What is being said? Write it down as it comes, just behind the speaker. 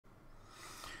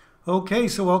Okay,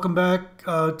 so welcome back.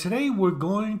 Today we're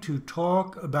going to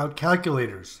talk about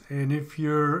calculators. And if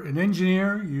you're an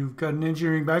engineer, you've got an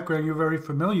engineering background, you're very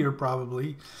familiar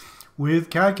probably with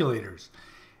calculators.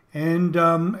 And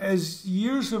as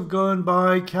years have gone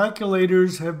by,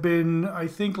 calculators have been, I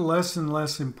think, less and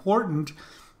less important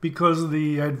because of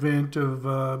the advent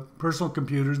of personal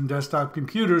computers and desktop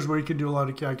computers where you can do a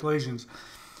lot of calculations.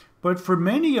 But for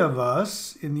many of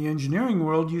us in the engineering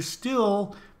world, you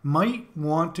still might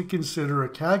want to consider a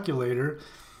calculator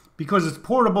because it's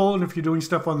portable, and if you're doing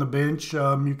stuff on the bench,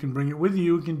 you can bring it with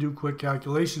you. You can do quick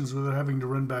calculations without having to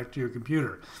run back to your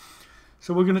computer.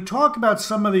 So we're going to talk about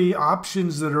some of the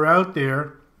options that are out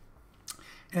there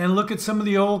and look at some of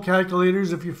the old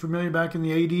calculators. If you're familiar back in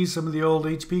the 80s, some of the old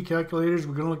HP calculators,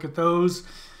 we're going to look at those.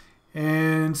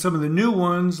 And some of the new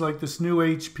ones, like this new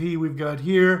HP we've got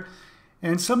here,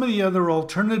 and some of the other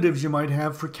alternatives you might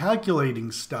have for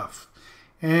calculating stuff.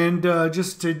 And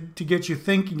just to get you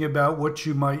thinking about what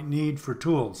you might need for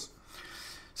tools.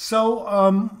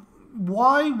 So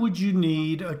why would you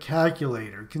need a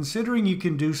calculator? Considering you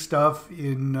can do stuff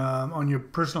on your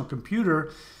personal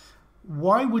computer,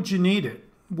 why would you need it?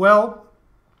 Well,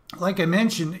 like I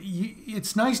mentioned,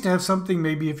 it's nice to have something,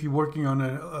 maybe if you're working on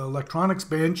an electronics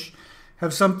bench,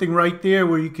 have something right there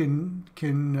where you can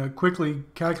quickly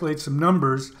calculate some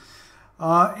numbers.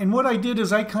 And what I did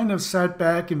is I kind of sat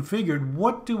back and figured,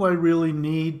 what do I really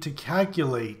need to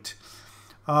calculate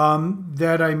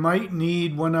that I might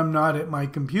need when I'm not at my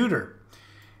computer?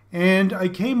 And I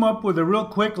came up with a real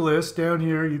quick list. Down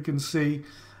here you can see.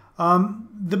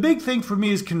 The big thing for me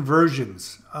is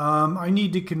conversions. I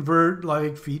need to convert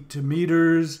like feet to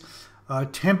meters,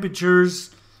 temperatures,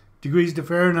 degrees to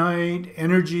Fahrenheit,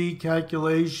 energy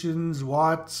calculations,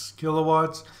 watts,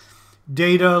 kilowatts,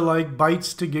 data like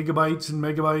bytes to gigabytes and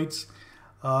megabytes,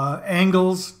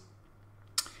 angles.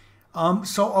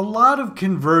 So a lot of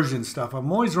conversion stuff. I'm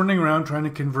always running around trying to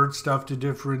convert stuff to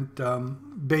different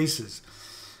bases.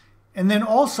 And then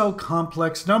also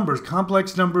complex numbers.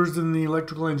 Complex numbers in the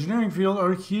electrical engineering field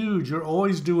are huge. You're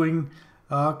always doing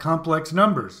complex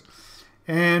numbers.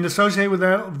 And associated with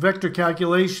that, vector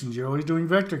calculations. You're always doing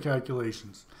vector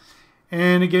calculations.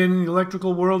 And again, in the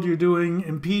electrical world, you're doing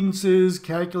impedances,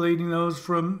 calculating those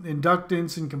from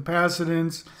inductance and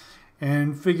capacitance,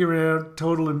 and figuring out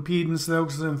total impedance,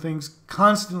 those kind of things.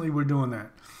 Constantly we're doing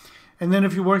that. And then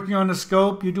if you're working on a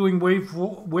scope, you're doing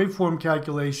waveform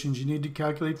calculations. You need to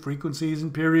calculate frequencies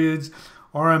and periods,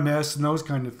 RMS, and those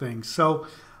kind of things. So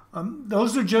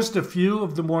those are just a few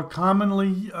of the more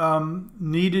commonly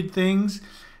needed things.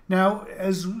 Now,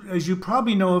 as you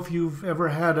probably know, if you've ever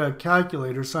had a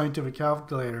calculator, scientific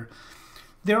calculator,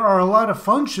 there are a lot of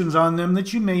functions on them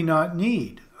that you may not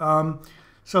need.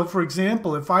 So for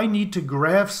example, if I need to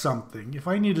graph something, if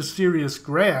I need a serious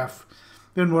graph,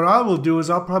 then what I will do is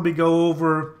I'll probably go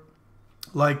over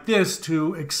like this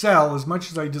to Excel. As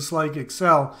much as I dislike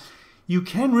Excel, you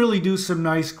can really do some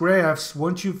nice graphs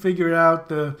once you figure out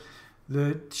the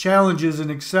challenges in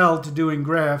Excel to doing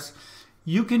graphs.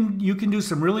 You can do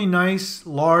some really nice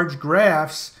large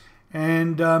graphs,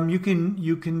 and you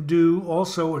can do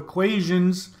also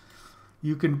equations.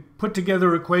 You can put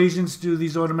together equations to do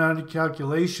these automatic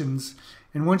calculations,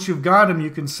 and once you've got them,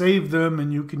 you can save them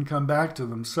and you can come back to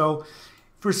them. So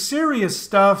for serious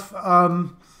stuff,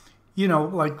 you know,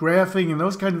 like graphing and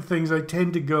those kind of things, I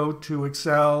tend to go to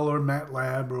Excel or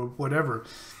MATLAB or whatever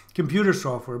computer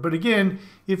software. But again,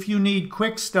 if you need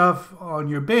quick stuff on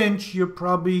your bench, you're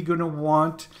probably going to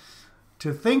want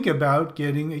to think about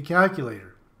getting a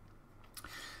calculator.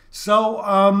 So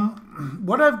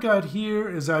what I've got here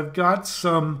is I've got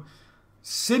some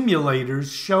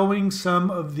simulators showing some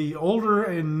of the older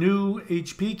and new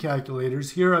HP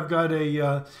calculators. Here I've got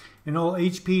an old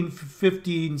HP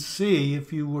 15C.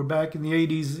 If you were back in the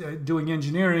 80s doing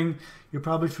engineering, you're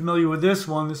probably familiar with this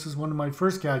one. This is one of my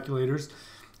first calculators.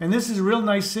 And this is a real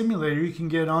nice simulator you can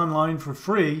get online for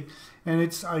free, and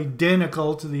it's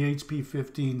identical to the HP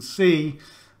 15C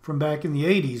from back in the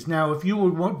 80s. Now, if you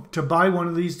would want to buy one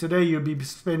of these today, you'd be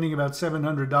spending about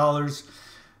 $700.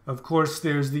 Of course,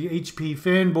 there's the HP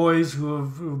fanboys who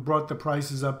have brought the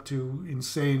prices up to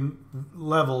insane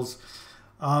levels.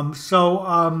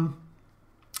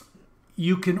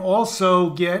 You can also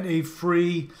get a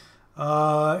free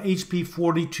HP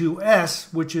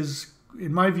 42S, which is,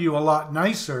 in my view, a lot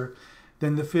nicer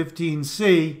than the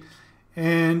 15C.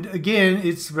 And again,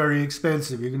 it's very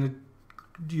expensive. You're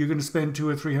gonna spend $200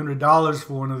 or $300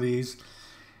 for one of these.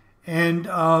 And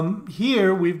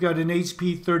here we've got an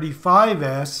HP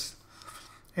 35S,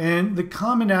 and the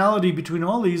commonality between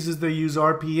all these is they use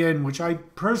RPN, which I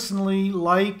personally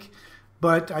like,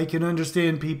 but I can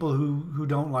understand people who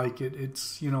don't like it.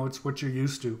 It's, it's what you're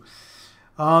used to.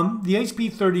 The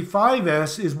HP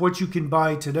 35S is what you can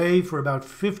buy today for about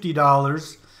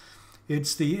 $50.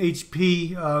 It's the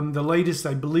HP, the latest,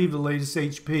 I believe the latest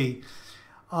HP.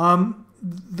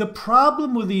 The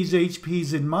problem with these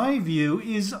HPs, in my view,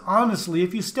 is honestly,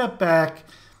 if you step back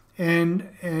and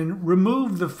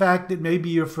remove the fact that maybe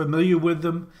you're familiar with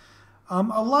them,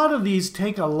 a lot of these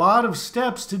take a lot of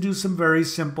steps to do some very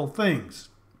simple things.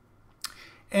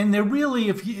 And they're really,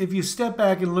 if you step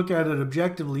back and look at it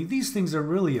objectively, these things are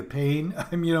really a pain.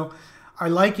 I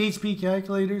like HP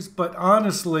calculators, but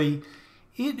honestly,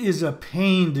 it is a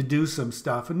pain to do some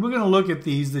stuff. And we're going to look at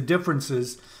the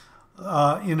differences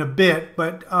in a bit,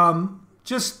 but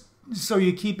just so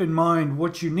you keep in mind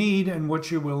what you need and what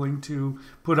you're willing to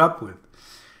put up with.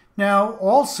 Now,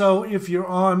 also, if you're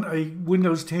on a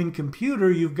Windows 10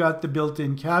 computer, you've got the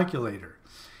built-in calculator.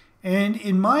 And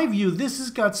in my view, this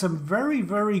has got some very,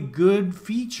 very good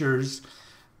features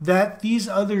that these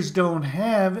others don't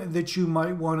have that you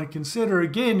might want to consider.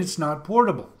 Again, it's not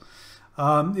portable.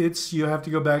 You have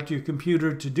to go back to your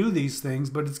computer to do these things,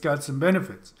 but it's got some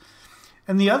benefits.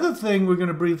 And the other thing we're going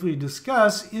to briefly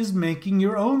discuss is making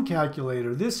your own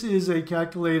calculator. This is a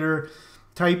calculator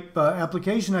type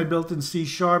application I built in C#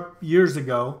 years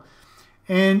ago.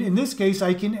 And in this case,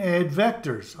 I can add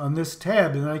vectors on this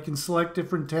tab, and I can select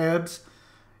different tabs,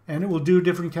 and it will do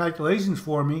different calculations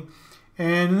for me.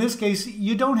 And in this case,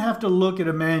 you don't have to look at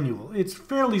a manual. It's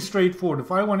fairly straightforward.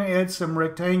 If I want to add some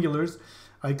rectangulars,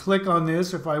 I click on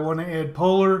this. If I want to add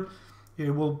polar,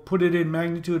 it will put it in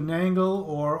magnitude and angle,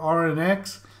 or R and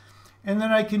X. And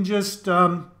then I can just,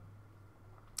 enter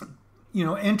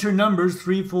numbers,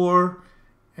 3, 4,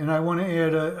 and I want to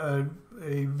add a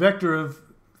vector of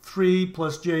 3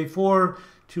 plus J4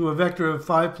 to a vector of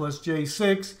 5 plus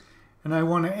J6, and I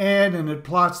want to add, and it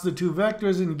plots the two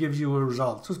vectors and gives you a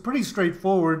result. So it's pretty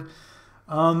straightforward.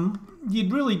 You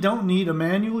really don't need a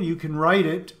manual. You can write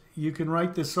it. You can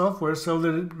write this software so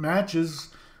that it matches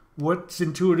what's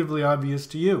intuitively obvious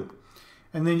to you.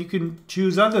 And then you can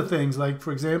choose other things, like,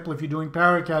 for example, if you're doing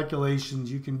power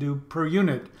calculations, you can do per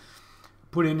unit.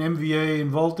 Put in MVA and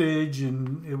voltage,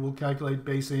 and it will calculate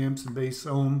base amps and base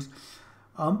ohms.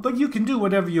 But you can do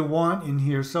whatever you want in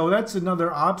here. So that's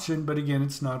another option, but again,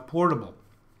 it's not portable.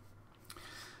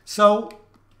 So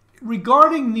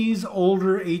regarding these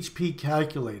older HP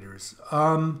calculators,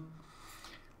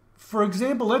 for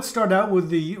example, let's start out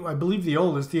with I believe the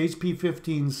oldest, the HP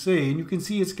 15C, and you can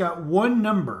see it's got one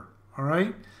number, all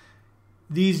right?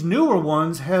 These newer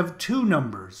ones have two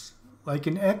numbers, like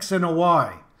an X and a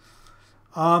Y.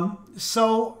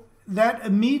 So that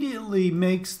immediately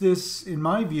makes this, in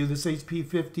my view, this HP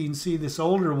 15C, this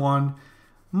older one,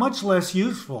 much less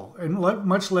useful and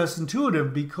much less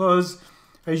intuitive, because,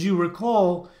 as you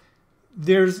recall,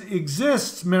 there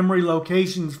exists memory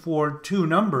locations for two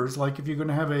numbers. Like if you're going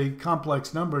to have a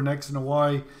complex number, an X and a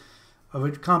Y of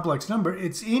a complex number,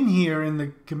 it's in here in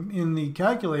the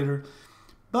calculator,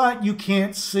 but you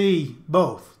can't see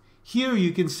both. Here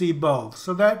you can see both,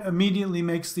 so that immediately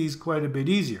makes these quite a bit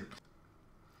easier.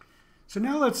 So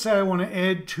now let's say I want to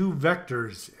add two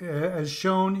vectors, as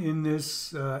shown in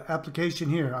this application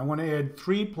here. I want to add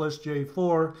 3 plus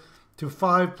J4 to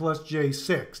 5 plus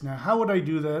J6. Now, how would I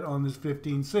do that on this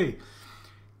 15C?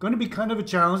 Going to be kind of a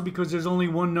challenge because there's only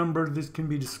one number that can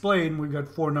be displayed, and we've got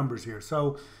 4 numbers here.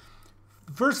 So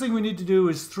the first thing we need to do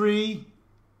is 3,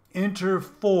 enter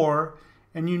 4,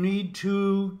 and you need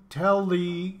to tell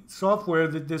the software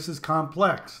that this is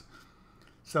complex.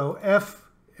 So F,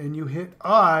 and you hit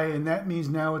I, and that means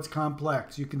now it's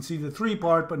complex. You can see the 3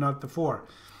 part, but not the 4.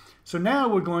 So now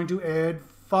we're going to add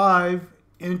 5,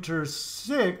 enter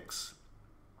 6,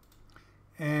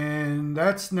 and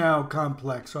that's now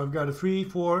complex. So I've got a 3,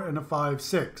 4, and a 5,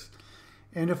 6.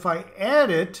 And if I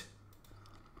add it,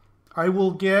 I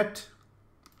will get,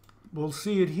 we'll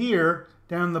see it here,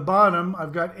 down the bottom,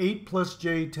 I've got 8 plus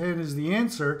J10 is the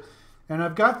answer, and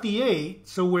I've got the 8,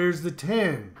 so where's the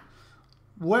 10?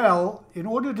 Well, in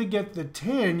order to get the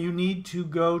 10, you need to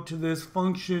go to this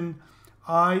function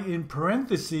I in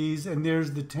parentheses, and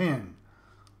there's the 10,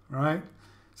 right?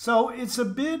 So it's a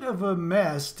bit of a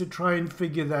mess to try and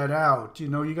figure that out. You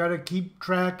know, you got to keep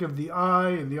track of the I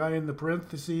and the I in the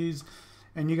parentheses,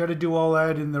 and you got to do all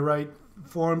that in the right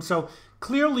form. So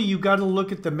clearly you got to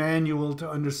look at the manual to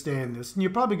understand this, and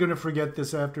you're probably going to forget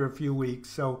this after a few weeks.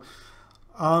 So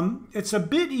it's a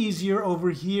bit easier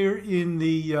over here in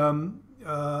the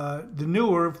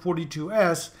newer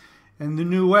 42S and the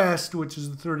newest, which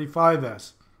is the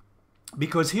 35S,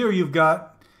 because here you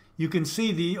can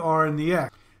see the R and the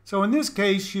X. So in this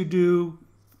case, you do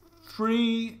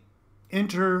 3,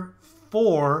 enter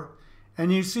 4.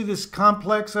 And you see this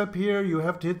complex up here. You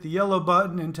have to hit the yellow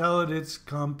button and tell it it's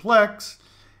complex.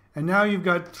 And now you've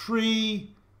got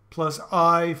 3 plus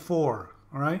I4. All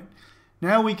right.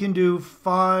 Now we can do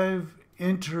 5,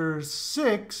 enter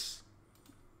 6,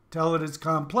 tell it it's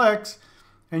complex,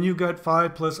 and you've got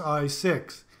 5 plus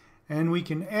I6. And we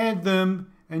can add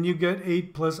them, and you get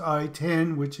 8 plus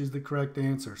I10, which is the correct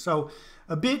answer. So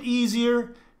a bit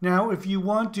easier. Now, if you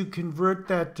want to convert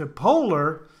that to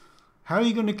polar, how are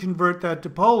you going to convert that to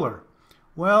polar?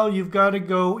 Well, you've got to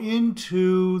go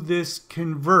into this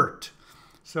convert.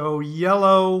 So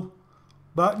yellow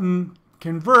button,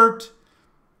 convert.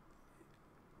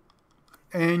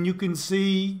 And you can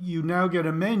see you now get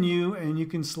a menu and you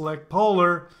can select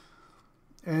polar,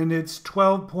 and it's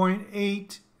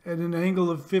 12.8 at an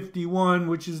angle of 51,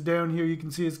 which is down here. You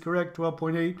can see it's correct,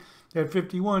 12.8 at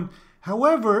 51.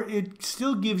 However, it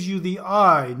still gives you the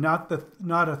I, not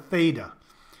a theta.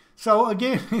 So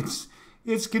again,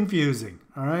 it's confusing,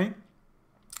 all right?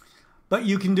 But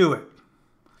you can do it.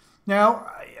 Now,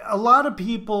 a lot of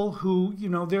people who,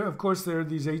 of course, there are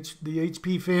the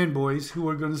HP fanboys who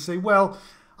are going to say, well,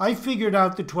 I figured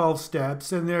out the 12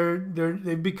 steps, and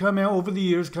they've become, over the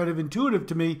years, kind of intuitive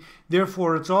to me,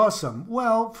 therefore it's awesome.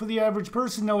 Well, for the average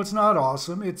person, no, it's not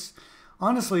awesome.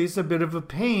 Honestly, it's a bit of a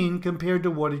pain compared to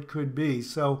what it could be.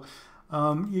 So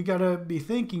you got to be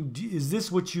thinking, is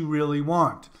this what you really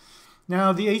want?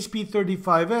 Now, the HP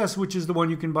 35S, which is the one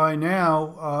you can buy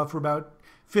now for about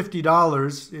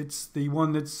 $50, it's the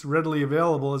one that's readily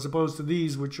available, as opposed to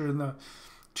these, which are in the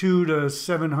 $200 to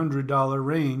 $700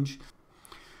 range.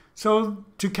 So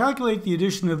to calculate the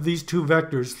addition of these two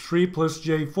vectors, 3 plus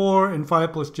J4 and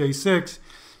 5 plus J6,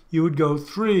 you would go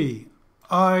 3,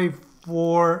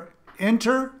 I4,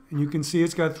 enter, and you can see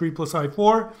it's got 3 plus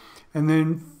I4, and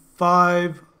then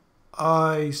 5,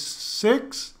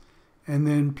 I6, and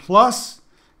then plus,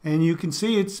 and you can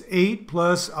see it's 8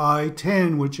 plus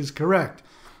I10, which is correct.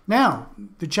 Now,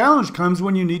 the challenge comes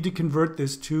when you need to convert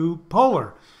this to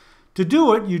polar. To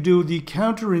do it, you do the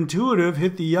counterintuitive,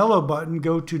 hit the yellow button,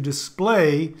 go to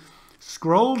display,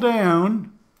 scroll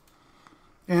down,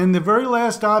 and the very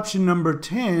last option, number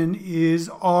 10, is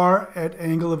R at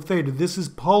angle of theta. This is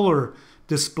polar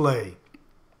display.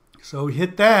 So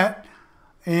hit that,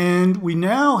 and we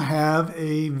now have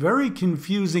a very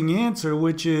confusing answer,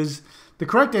 which is, the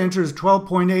correct answer is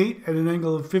 12.8 at an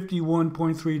angle of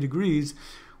 51.3 degrees.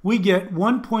 We get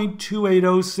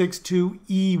 1.28062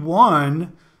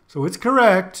 E1, so it's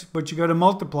correct, but you got to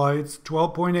multiply, it's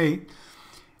 12.8.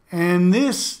 And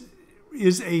this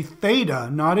is a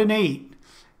theta, not an 8,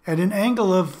 at an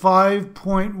angle of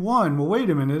 5.1. Well,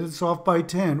 wait a minute, it's off by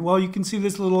 10. Well, you can see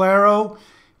this little arrow.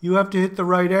 You have to hit the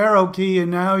right arrow key, and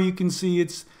now you can see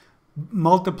it's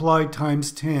multiplied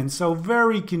times 10. So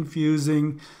very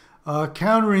confusing,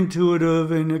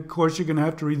 counterintuitive, and of course you're going to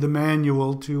have to read the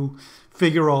manual to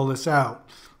figure all this out.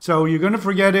 So you're going to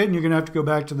forget it, and you're going to have to go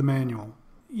back to the manual.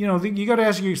 You got to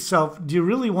ask yourself, do you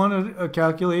really want a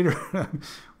calculator?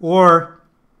 Or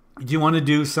do you want to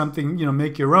do something,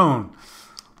 make your own?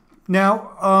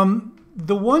 Now,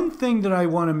 the one thing that I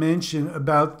want to mention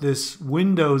about this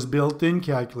Windows built-in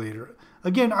calculator,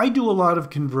 again, I do a lot of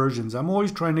conversions. I'm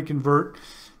always trying to convert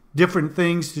different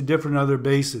things to different other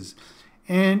bases.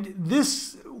 And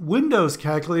this Windows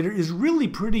calculator is really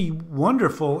pretty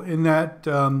wonderful in that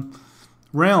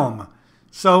realm.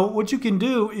 So what you can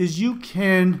do is you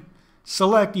can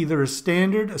select either a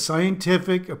standard, a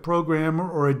scientific, a programmer,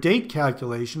 or a date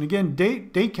calculation. Again,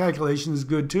 date calculation is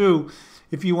good too.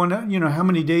 If you want to, how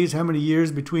many days, how many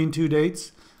years between two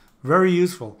dates, very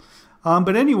useful.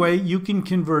 But anyway, you can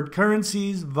convert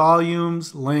currencies,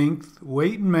 volumes, length,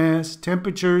 weight and mass,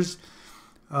 temperatures,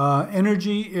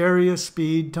 energy, area,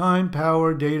 speed, time,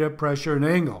 power, data, pressure, and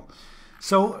angle.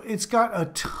 So it's got a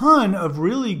ton of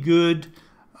really good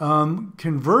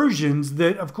conversions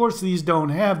that, of course, these don't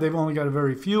have. They've only got a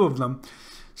very few of them.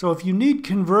 So if you need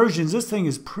conversions, this thing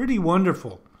is pretty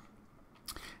wonderful.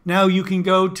 Now you can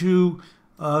go to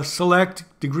select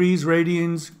degrees,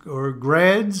 radians, or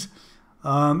grads.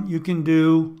 You can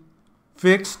do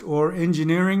fixed or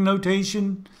engineering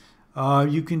notation.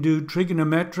 You can do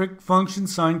trigonometric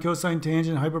functions, sine, cosine,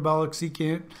 tangent, hyperbolic,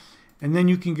 secant. And then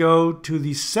you can go to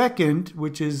the second,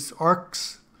 which is arc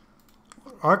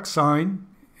sine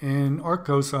and arc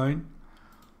cosine.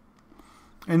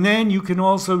 And then you can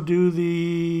also do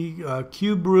the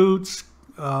cube roots.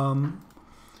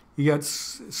 You got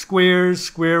squares,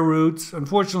 square roots.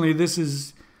 Unfortunately, this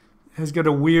has got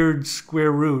a weird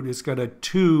square root. It's got a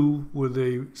 2 with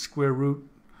a square root.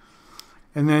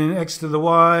 And then x to the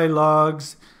y,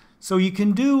 logs. So you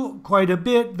can do quite a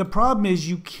bit. The problem is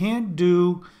you can't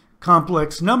do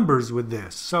complex numbers with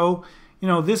this. So,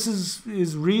 this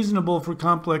is reasonable for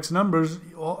complex numbers,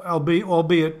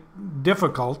 albeit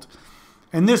difficult.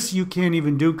 And this, you can't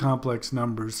even do complex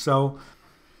numbers. So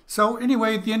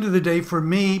anyway, at the end of the day, for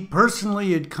me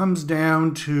personally, it comes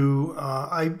down to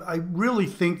I really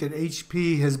think that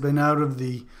HP has been out of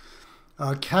the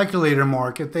calculator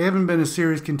market. They haven't been a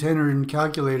serious contender in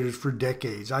calculators for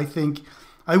decades. I think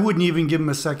I wouldn't even give them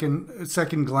a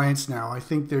second glance now. I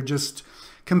think they're just,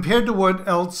 compared to what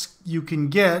else you can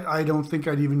get, I don't think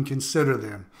I'd even consider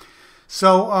them.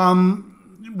 So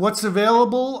what's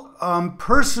available?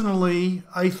 Personally,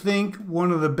 I think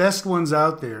one of the best ones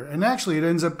out there, and actually it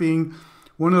ends up being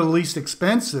one of the least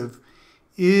expensive,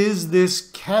 is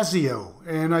this Casio.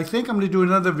 And I think I'm going to do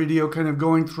another video kind of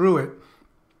going through it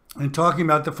and talking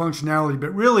about the functionality.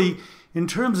 But really, in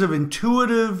terms of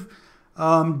intuitive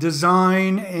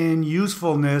design and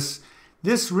usefulness,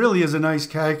 this really is a nice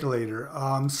calculator.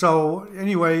 So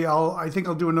anyway, I think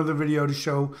I'll do another video to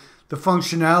show the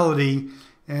functionality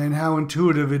and how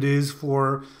intuitive it is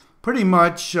for pretty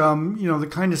much the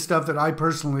kind of stuff that I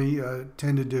personally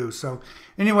tend to do. So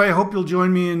anyway, I hope you'll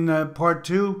join me in part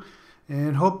 2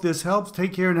 and hope this helps.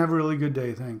 Take care and have a really good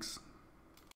day. Thanks.